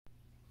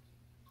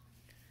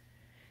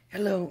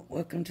Hello,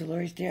 welcome to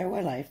Lori's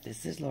DIY Life.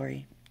 This is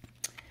Lori.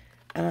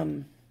 What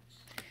I'm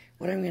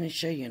going to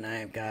show you, and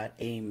I've got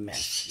a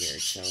mess here,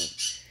 so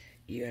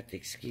you have to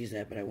excuse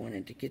that, but I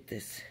wanted to get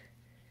this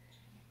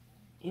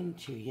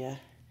into you,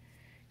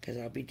 because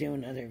I'll be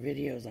doing other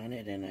videos on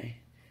it, and I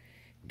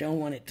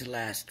don't want it to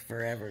last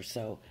forever,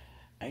 so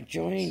I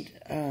joined,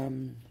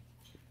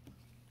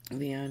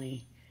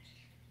 Vianney,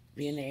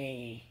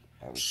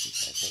 how would you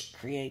say it,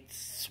 Creates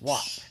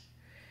Swap,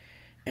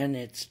 and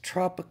it's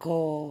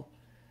tropical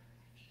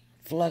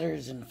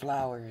flutters and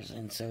flowers,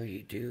 and so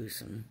you do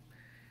some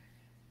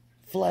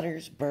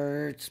flutters,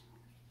 birds,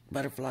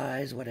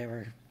 butterflies,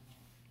 whatever,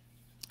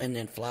 and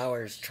then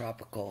flowers,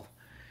 tropical.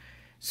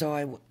 So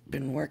I've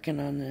been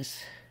working on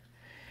this,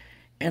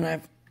 and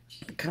I've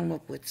come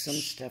up with some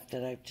stuff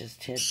that I've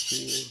just had to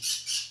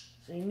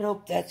say,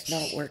 nope, that's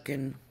not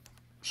working.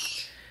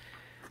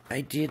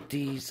 I did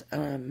these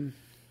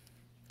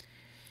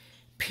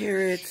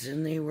parrots,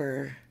 and they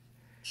were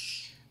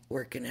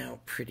working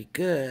out pretty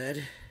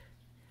good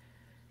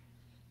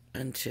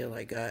until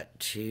I got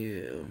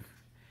to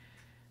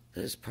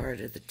this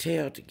part of the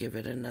tail to give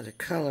it another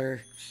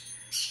color,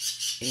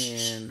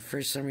 and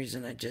for some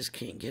reason I just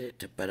can't get it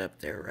to butt up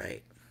there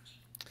right.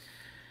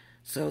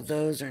 So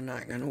those are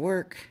not going to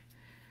work,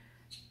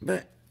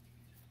 but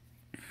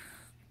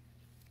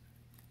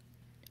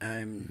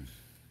I'm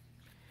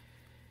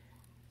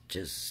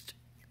just,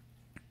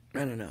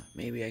 I don't know,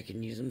 maybe I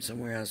can use them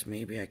somewhere else,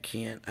 maybe I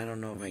can't. I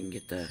don't know if I can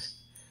get the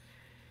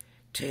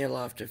tail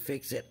off to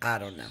fix it. I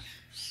don't know.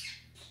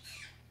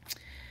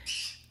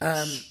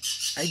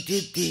 I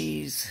did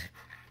these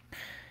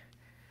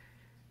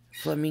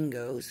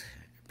flamingos,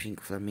 pink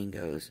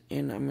flamingos,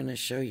 and I'm going to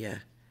show you.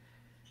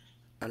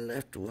 I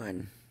left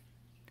one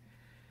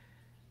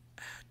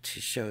to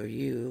show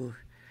you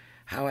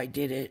how I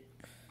did it.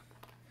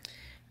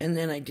 And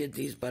then I did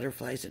these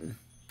butterflies, and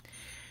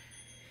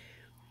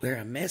where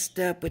I messed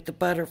up with the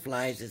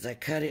butterflies is I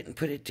cut it and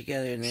put it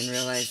together and then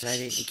realized I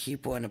didn't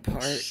keep one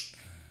apart.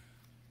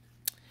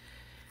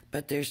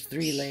 But there's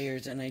 3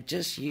 layers, and I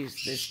just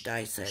used this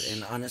die set,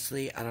 and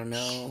honestly, I don't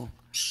know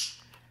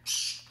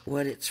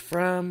what it's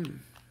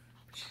from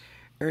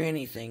or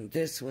anything.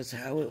 This was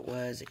how it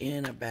was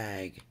in a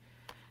bag.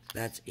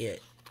 That's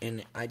it.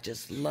 And I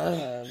just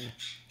love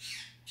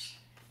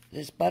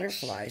this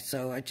butterfly,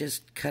 so I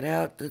just cut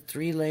out the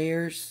 3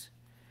 layers,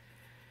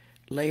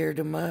 layered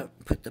them up,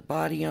 put the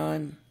body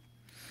on,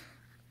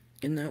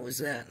 and that was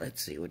that.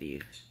 Let's see, what do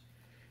you,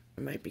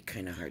 it might be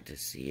kind of hard to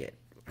see it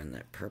on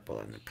that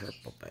purple,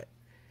 but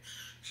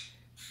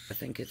I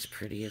think it's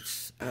pretty.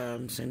 It's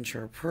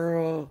Central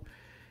Pearl,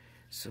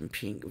 some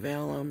pink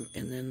vellum,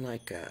 and then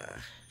like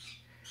a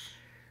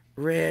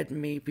red,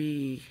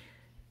 maybe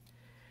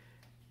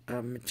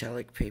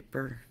metallic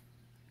paper.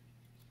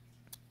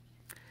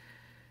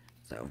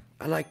 So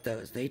I like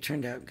those. They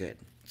turned out good.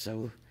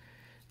 So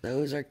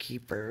those are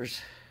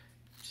keepers.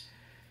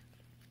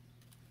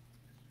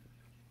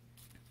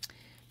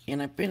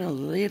 And I've been a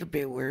little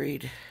bit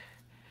worried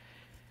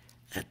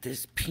that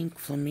this pink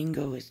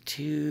flamingo is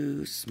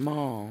too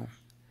small.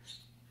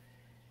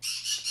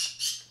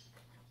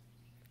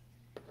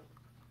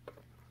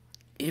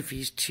 If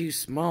he's too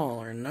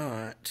small or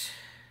not.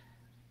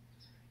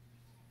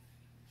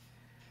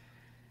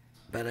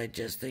 But I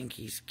just think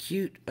he's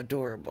cute,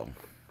 adorable.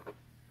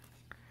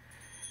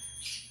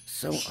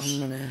 So I'm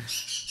gonna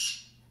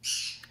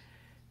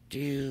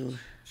do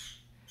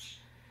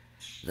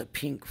the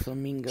pink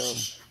flamingo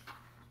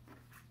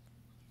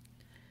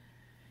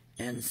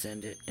and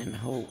send it and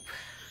hope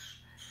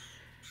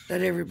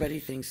that everybody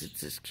thinks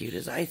it's as cute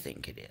as I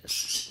think it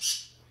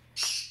is.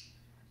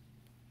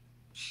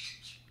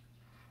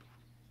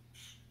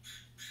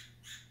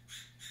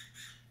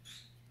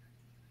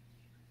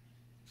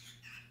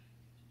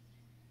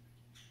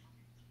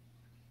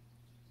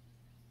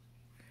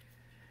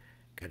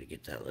 Got to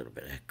get that little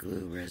bit of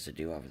glue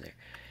residue over there.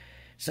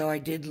 So I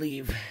did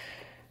leave,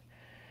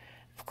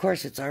 of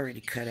course it's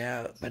already cut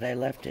out, but I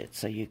left it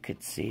so you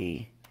could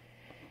see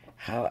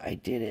how I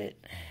did it.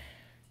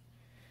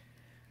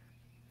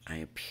 I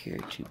appear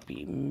to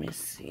be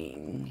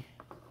missing,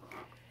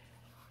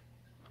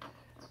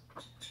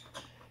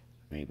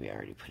 maybe I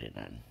already put it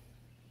on.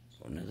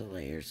 One of the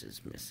layers is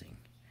missing.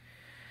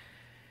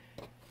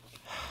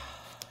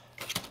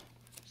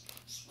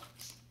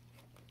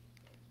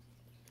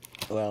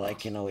 Well, I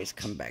can always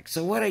come back.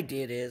 So what I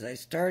did is I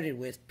started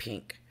with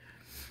pink.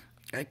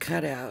 I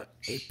cut out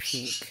a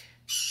pink.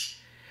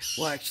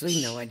 Well,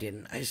 actually, no, I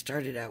didn't. I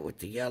started out with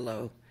the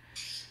yellow.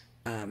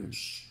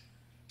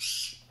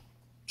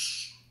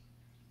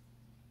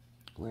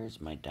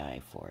 Where's my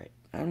die for it?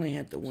 I only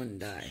had the one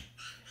die.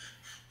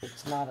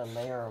 It's not a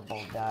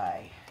layerable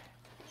die.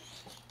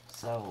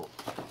 So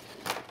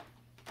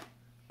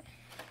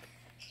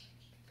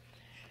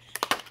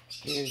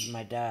here's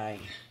my die.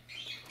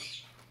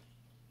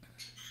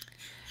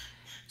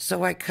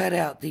 So I cut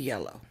out the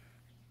yellow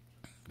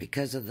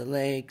because of the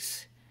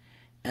legs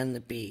and the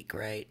beak,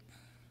 right?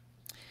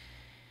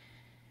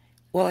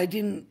 Well, I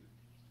didn't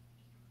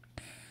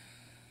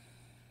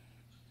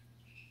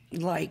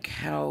like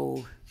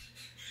how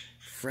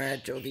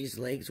fragile these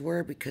legs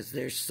were because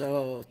they're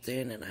so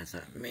thin, and I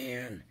thought,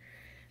 man,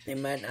 they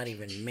might not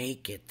even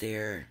make it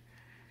there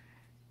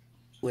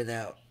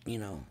without,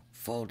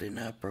 folding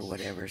up or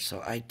whatever.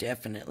 So I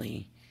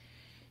definitely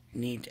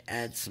need to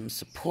add some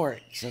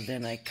support. So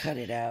then I cut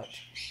it out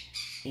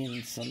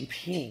in some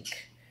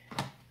pink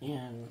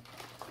and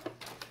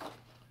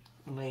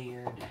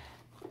layered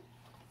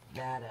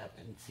that up.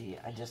 And see,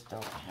 I just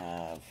don't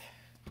have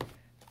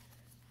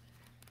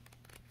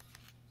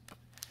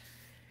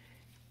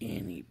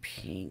any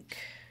pink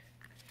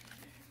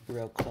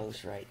real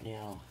close right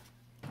now.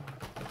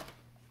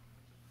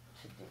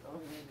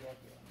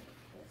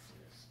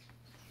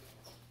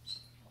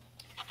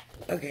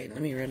 Okay,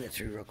 let me run it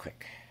through real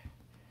quick.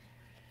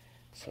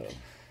 So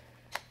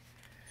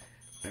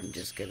I'm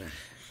just gonna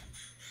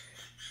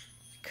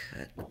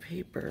cut the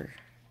paper.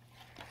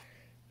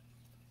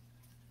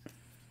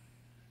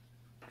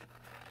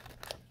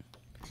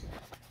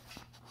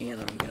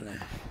 And I'm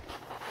gonna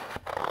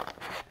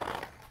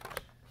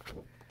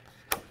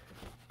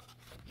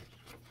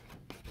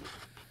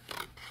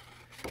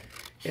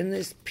and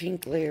this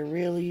pink layer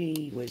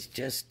really was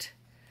just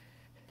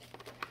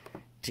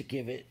to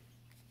give it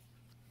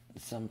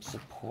some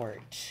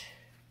support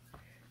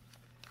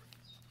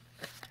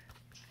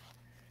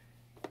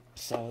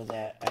so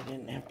that I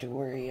didn't have to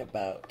worry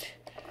about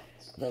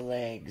the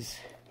legs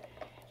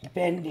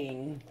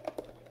bending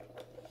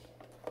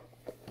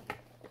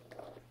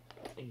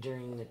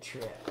during the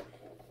trip.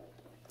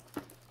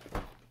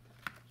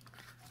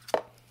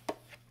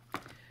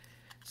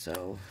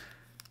 So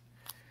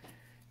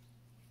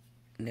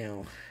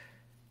now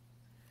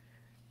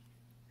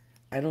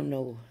I don't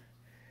know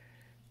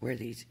where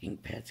these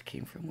ink pads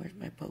came from. Where's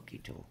my pokey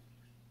tool?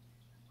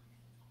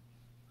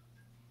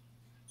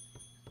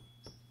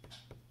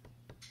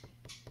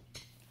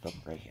 Oh,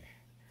 right here.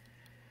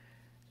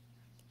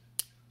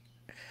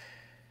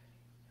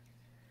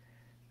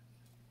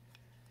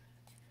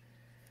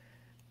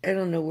 I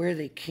don't know where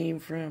they came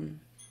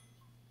from,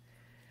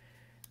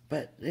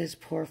 but this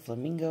poor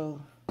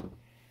flamingo,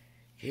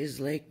 his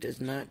leg does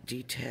not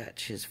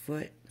detach his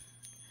foot.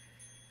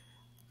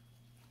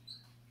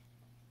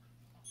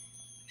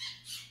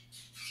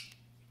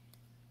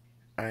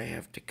 I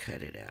have to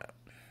cut it out.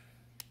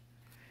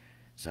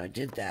 So I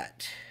did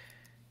that.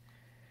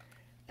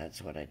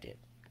 That's what I did.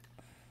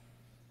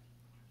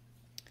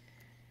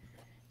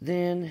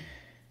 Then,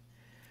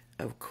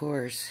 of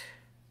course,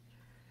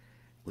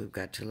 we've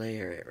got to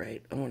layer it,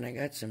 right? Oh, and I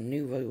got some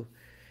Nuvo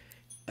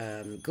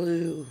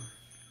glue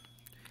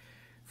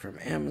from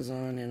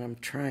Amazon, and I'm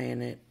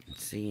trying it and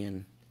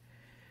seeing,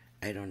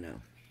 I don't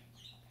know.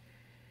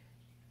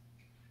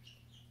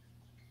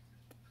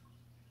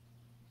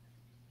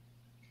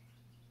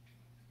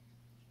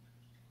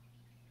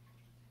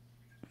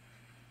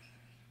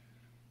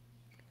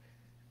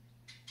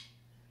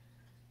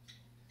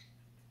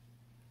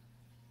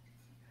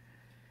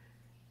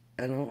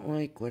 I don't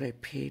like what I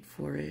paid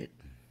for it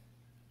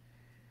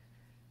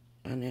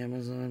on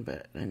Amazon,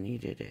 but I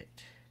needed it.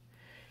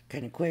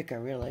 Kind of quick, I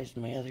realized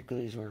my other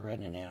glues were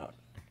running out.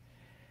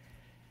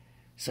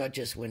 So I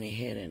just went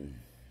ahead and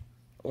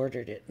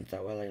ordered it and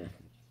thought, well,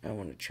 I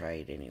want to try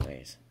it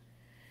anyways.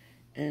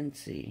 And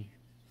see.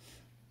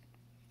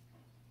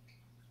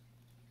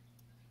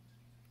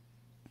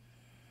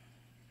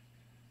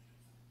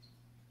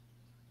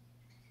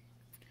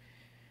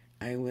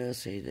 I will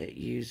say that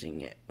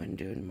using it when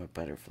doing my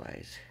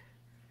butterflies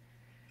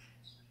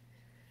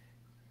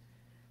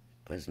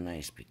was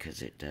nice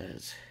because it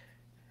does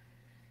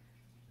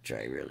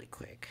dry really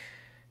quick.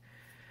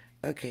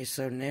 Okay,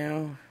 so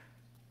now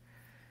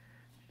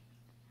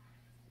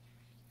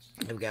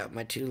I've got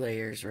my 2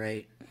 layers,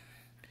 right?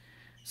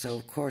 So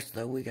of course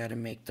though, we got to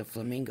make the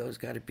flamingos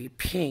got to be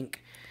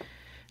pink.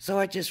 So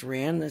I just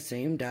ran the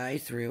same dye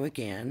through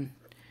again,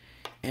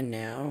 and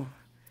now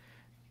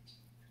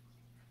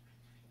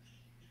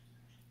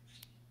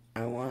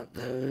I want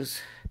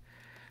those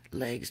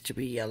legs to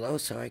be yellow,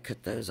 so I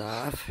cut those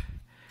off.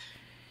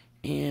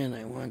 And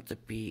I want the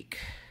beak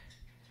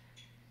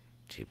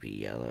to be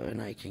yellow,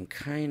 and I can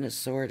kind of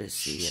sort of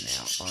see an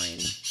outline.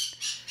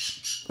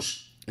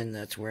 And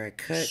that's where I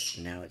cut.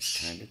 Now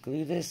it's time to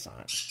glue this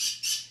on.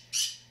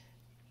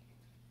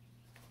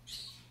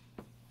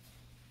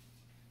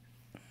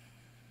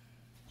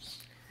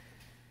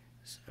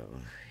 So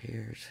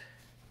here's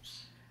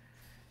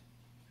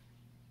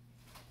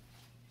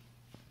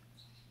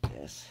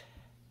this.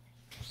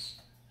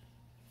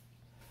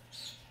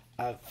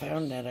 I've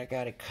found that I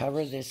gotta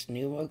cover this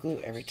Nuvo glue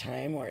every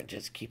time or it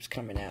just keeps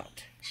coming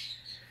out.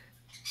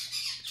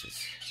 Which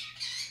is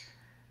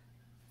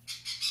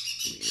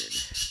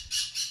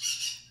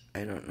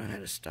weird. I don't know how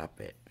to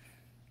stop it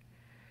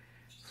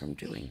from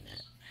doing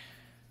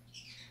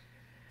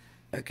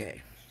that.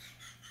 Okay.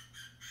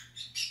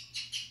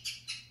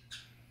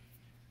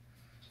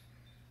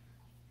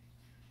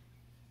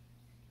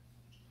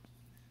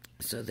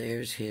 So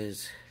there's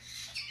his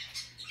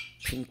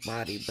pink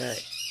body,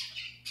 but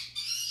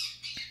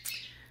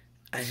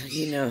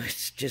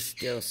it's just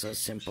still so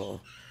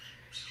simple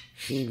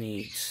he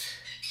needs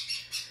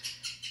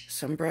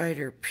some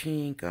brighter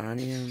pink on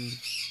him.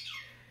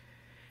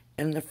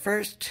 And the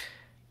first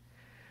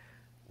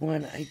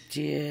one I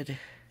did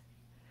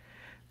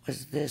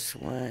was this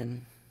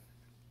one.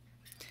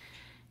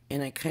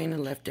 And I kind of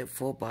left it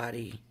full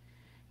body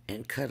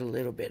and cut a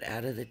little bit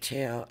out of the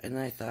tail. And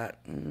I thought,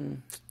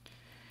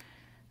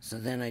 So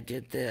then I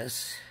did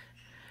this.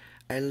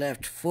 I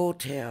left full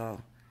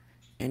tail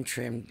and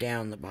trimmed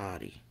down the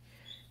body.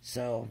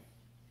 So,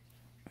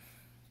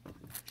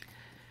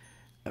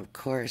 of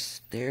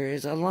course, there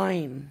is a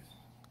line.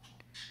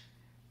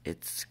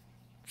 It's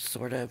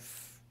sort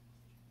of,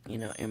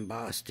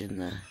 embossed in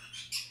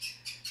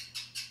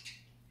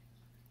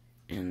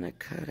the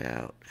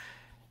cutout.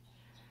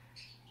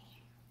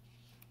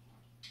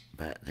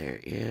 But there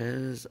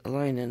is a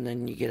line, and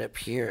then you get up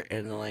here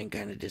and the line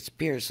kind of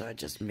disappears, so I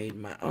just made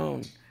my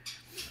own.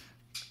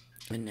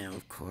 And now,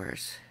 of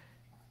course,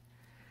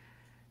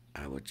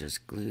 I will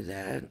just glue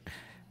that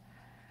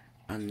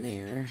on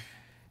there.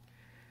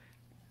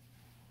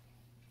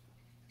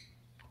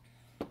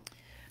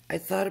 I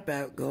thought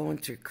about going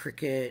through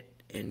Cricut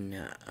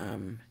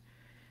and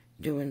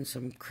doing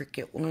some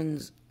Cricut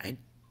ones.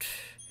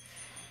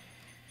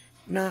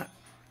 Not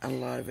a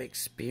lot of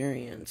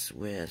experience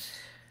with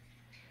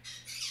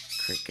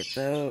Cricut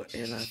though,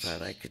 and I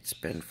thought I could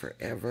spend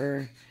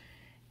forever.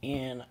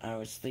 And I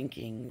was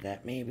thinking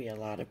that maybe a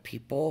lot of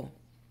people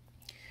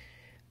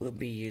will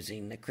be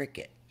using the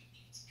Cricut.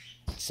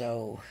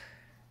 So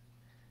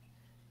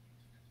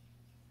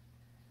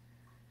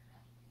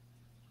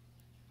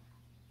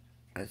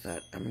I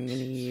thought I'm going to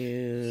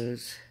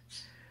use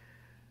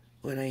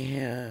what I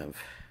have.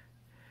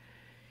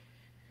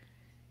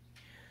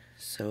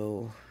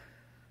 So,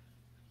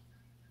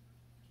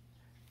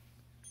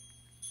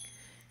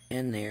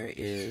 and there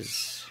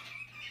is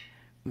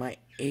my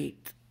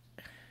 8th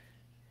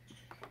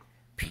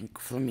pink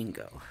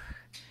flamingo.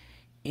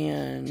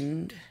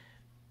 And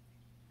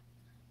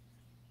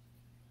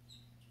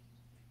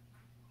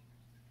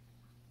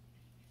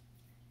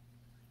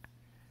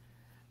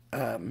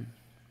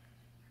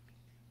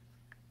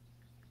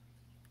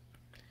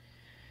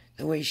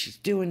the way she's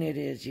doing it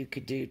is you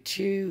could do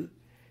two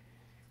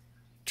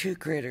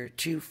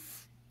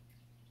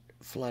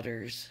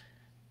flutters,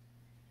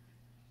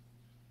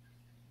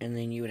 and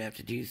then you would have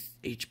to do,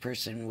 each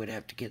person would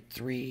have to get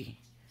 3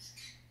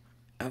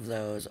 of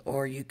those,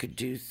 or you could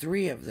do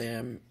 3 of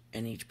them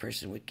and each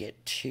person would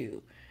get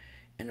 2.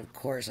 And of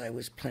course I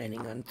was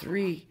planning on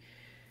 3,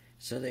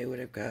 so they would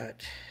have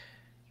got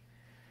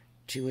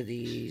 2 of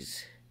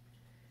these,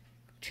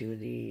 2 of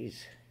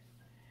these,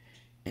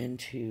 and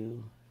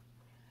 2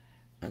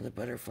 of the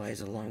butterflies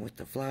along with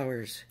the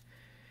flowers.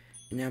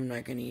 Now I'm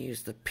not going to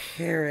use the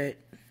parrot.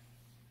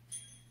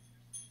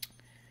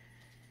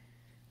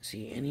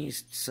 See, and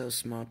he's so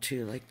small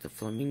too, like the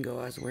flamingo.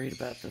 I was worried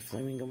about the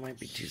flamingo might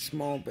be too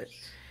small, but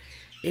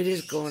it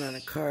is going on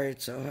a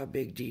card, so how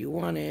big do you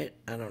want it?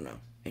 I don't know.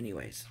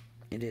 Anyways,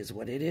 it is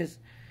what it is.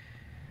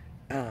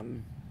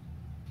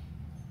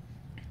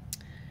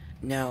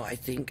 Now I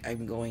think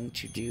I'm going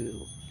to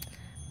do,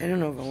 I don't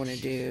know if I want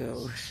to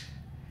do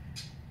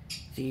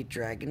the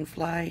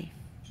dragonfly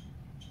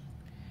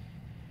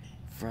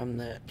from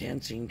the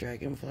Dancing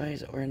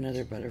Dragonflies or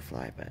another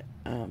butterfly, but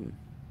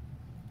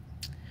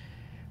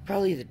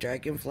probably the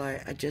dragonfly.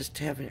 I just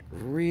haven't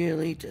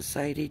really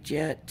decided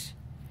yet.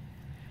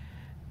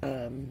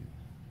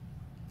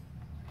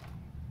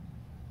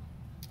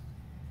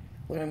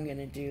 What I'm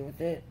gonna do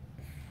with it.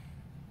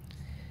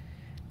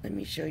 Let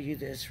me show you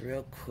this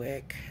real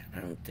quick. I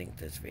don't think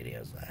this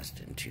video's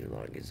lasting too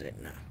long, is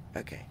it? No.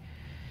 Okay.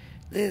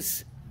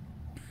 This,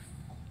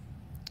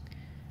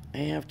 I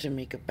have to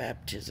make a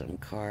baptism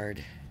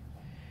card,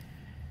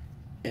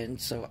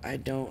 and so I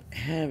don't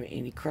have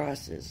any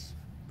crosses.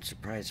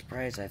 Surprise,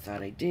 surprise, I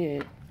thought I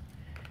did.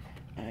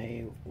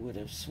 I would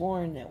have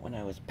sworn that when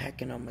I was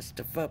packing all my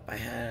stuff up, I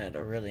had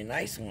a really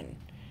nice one.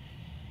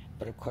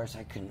 But of course,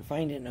 I couldn't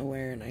find it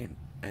nowhere, and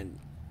I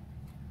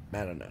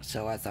don't know.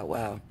 So I thought,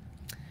 well,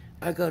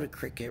 I'll go to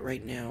Cricut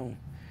right now.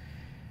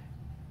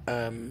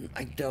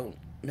 I don't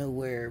know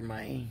where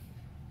my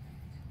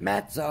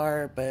mats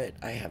are, but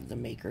I have the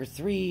Maker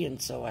 3,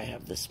 and so I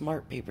have the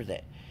Smart Paper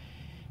that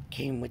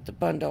came with the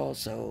bundle,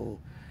 so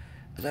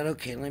I thought,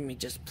 okay, let me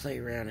just play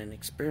around and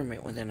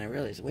experiment with it, and I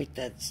realized, wait,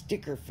 that's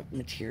sticker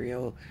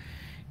material,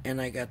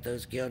 and I got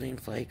those gilding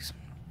flakes.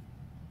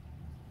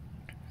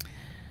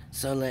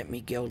 So let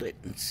me gild it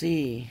and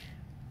see.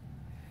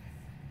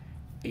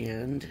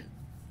 And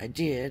I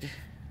did.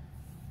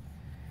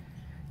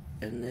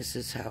 And this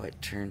is how it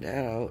turned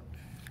out.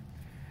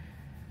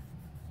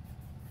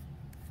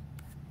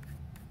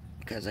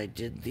 Because I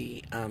did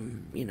the,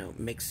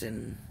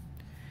 mixing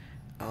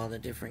all the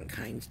different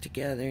kinds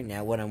together.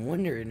 Now what I'm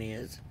wondering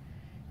is,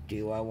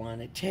 do I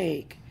want to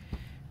take,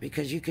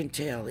 because you can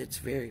tell it's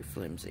very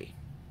flimsy,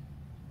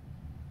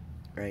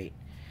 right?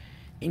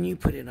 And you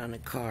put it on a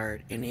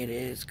card and it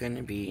is going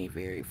to be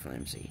very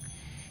flimsy,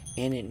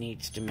 and it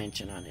needs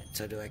dimension on it.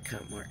 So do I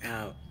cut more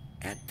out,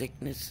 add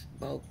thickness,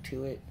 bulk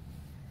to it,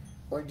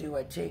 Or do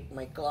I take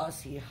my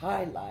glossy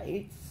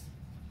highlights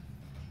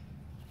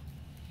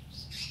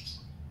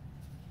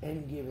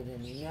and give it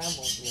an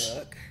enameled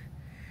look?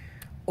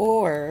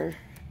 Or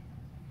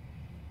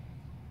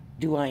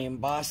do I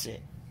emboss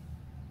it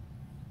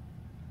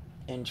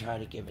and try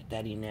to give it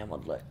that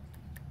enameled look?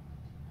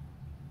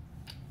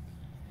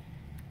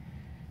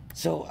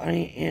 So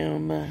I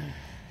am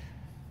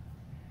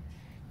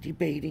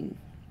debating.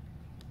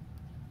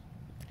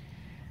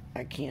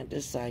 I can't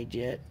decide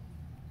yet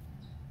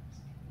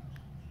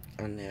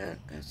on that.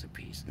 That's a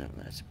piece. No,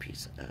 that's a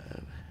piece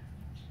of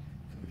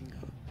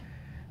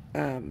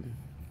flamingo.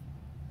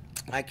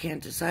 I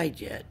can't decide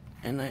yet,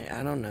 and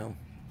I don't know.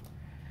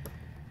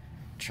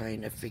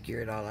 Trying to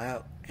figure it all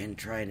out and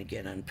trying to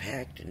get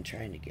unpacked and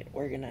trying to get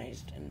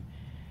organized, and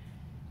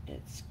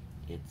it's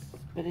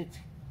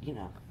you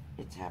know,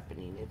 it's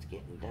happening. It's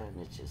getting done.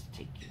 It's just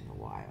taking a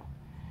while.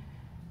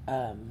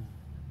 I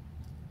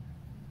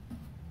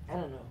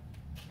don't know.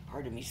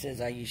 Part of me says,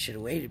 you should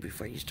have waited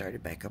before you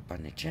started back up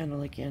on the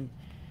channel again.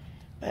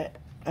 But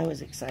I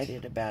was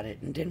excited about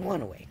it and didn't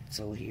want to wait.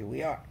 So here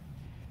we are.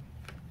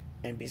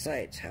 And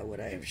besides, how would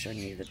I have shown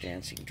you the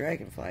dancing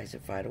dragonflies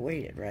if I'd have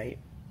waited, right?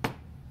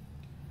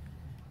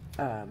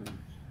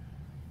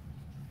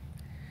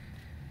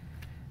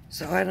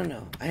 So I don't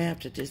know. I have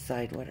to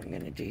decide what I'm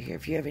going to do here.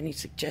 If you have any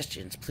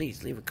suggestions,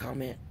 please leave a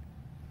comment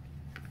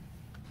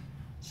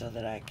so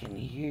that I can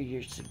hear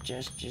your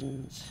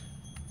suggestions.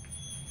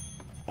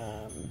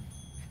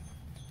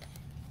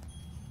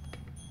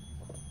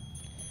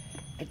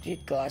 I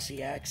did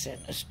glossy accent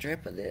a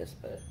strip of this,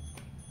 but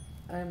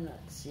I'm not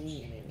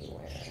seeing it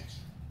anywhere.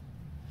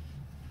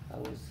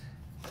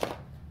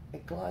 I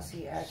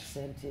glossy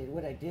accented.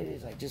 What I did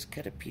is I just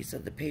cut a piece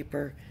of the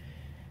paper,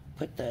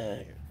 put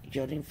the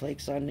gilding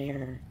flakes on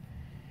there,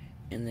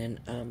 and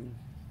then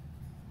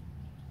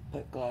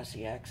put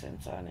glossy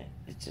accents on it.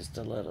 It's just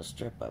a little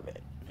strip of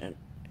it, and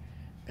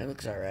it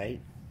looks alright.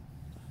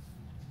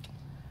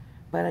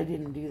 But I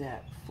didn't do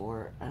that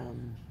for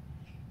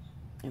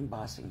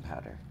embossing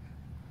powder.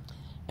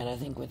 And I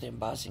think with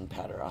embossing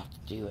powder, I'll have to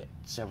do it,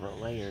 several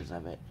layers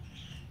of it.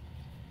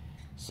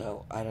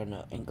 So, I don't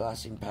know.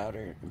 Embossing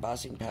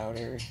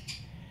powder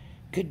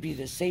could be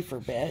the safer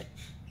bet.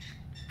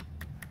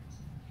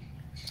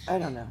 I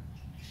don't know.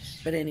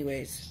 But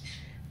anyways,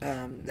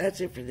 that's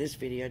it for this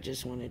video. I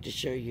just wanted to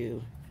show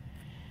you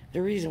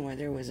the reason why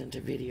there wasn't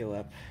a video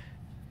up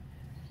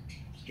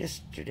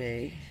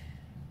yesterday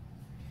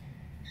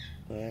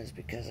was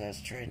because I was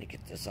trying to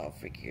get this all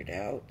figured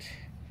out.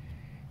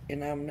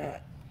 And I'm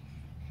not.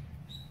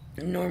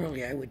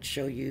 Normally I would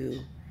show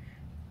you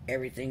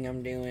everything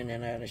I'm doing,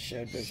 and I'd have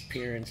showed those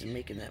appearance and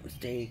making that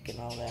mistake and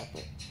all that,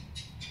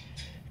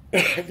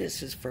 but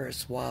this is for a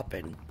swap,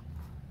 and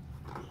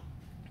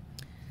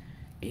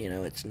you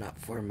know, it's not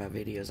for my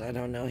videos. I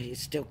don't know, he's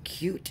still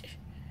cute,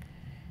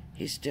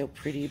 he's still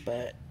pretty,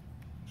 but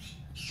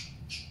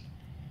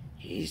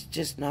he's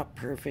just not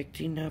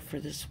perfect enough for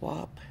the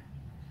swap,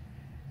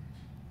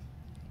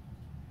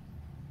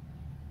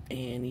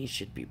 and he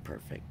should be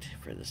perfect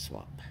for the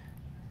swap.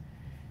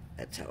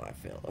 That's how I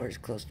feel, or as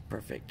close to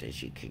perfect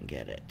as you can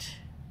get it.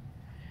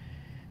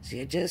 See,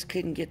 I just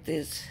couldn't get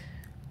this.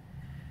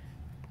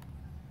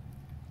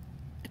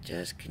 I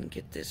just couldn't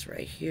get this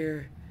right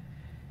here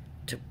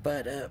to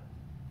butt up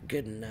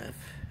good enough,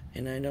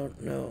 and I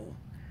don't know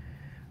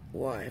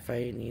why. If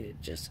I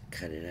needed to just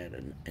cut it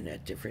at a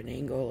different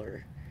angle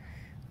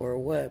or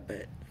what,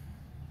 but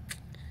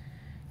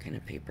kind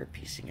of paper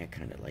piecing, I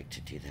kind of like to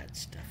do that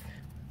stuff.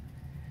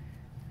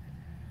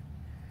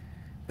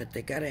 But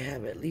they gotta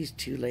have at least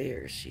 2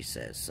 layers, she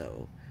says.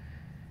 So,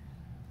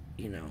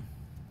 you know,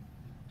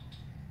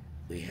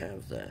 we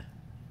have the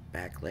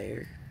back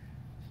layer,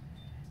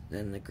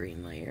 then the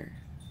green layer,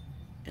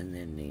 and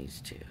then these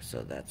 2.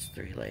 So that's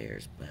 3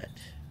 layers, but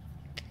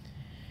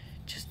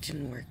just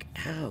didn't work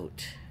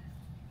out.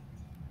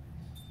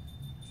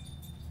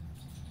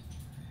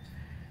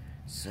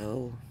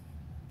 So,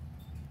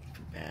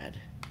 too bad.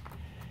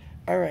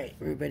 Alright,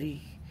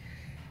 everybody.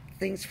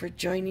 Thanks for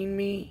joining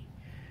me.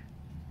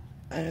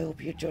 I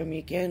hope you join me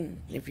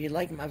again. If you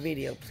like my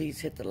video, please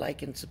hit the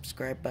like and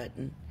subscribe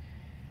button.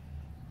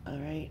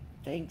 Alright,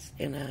 thanks,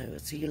 and I will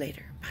see you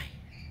later. Bye.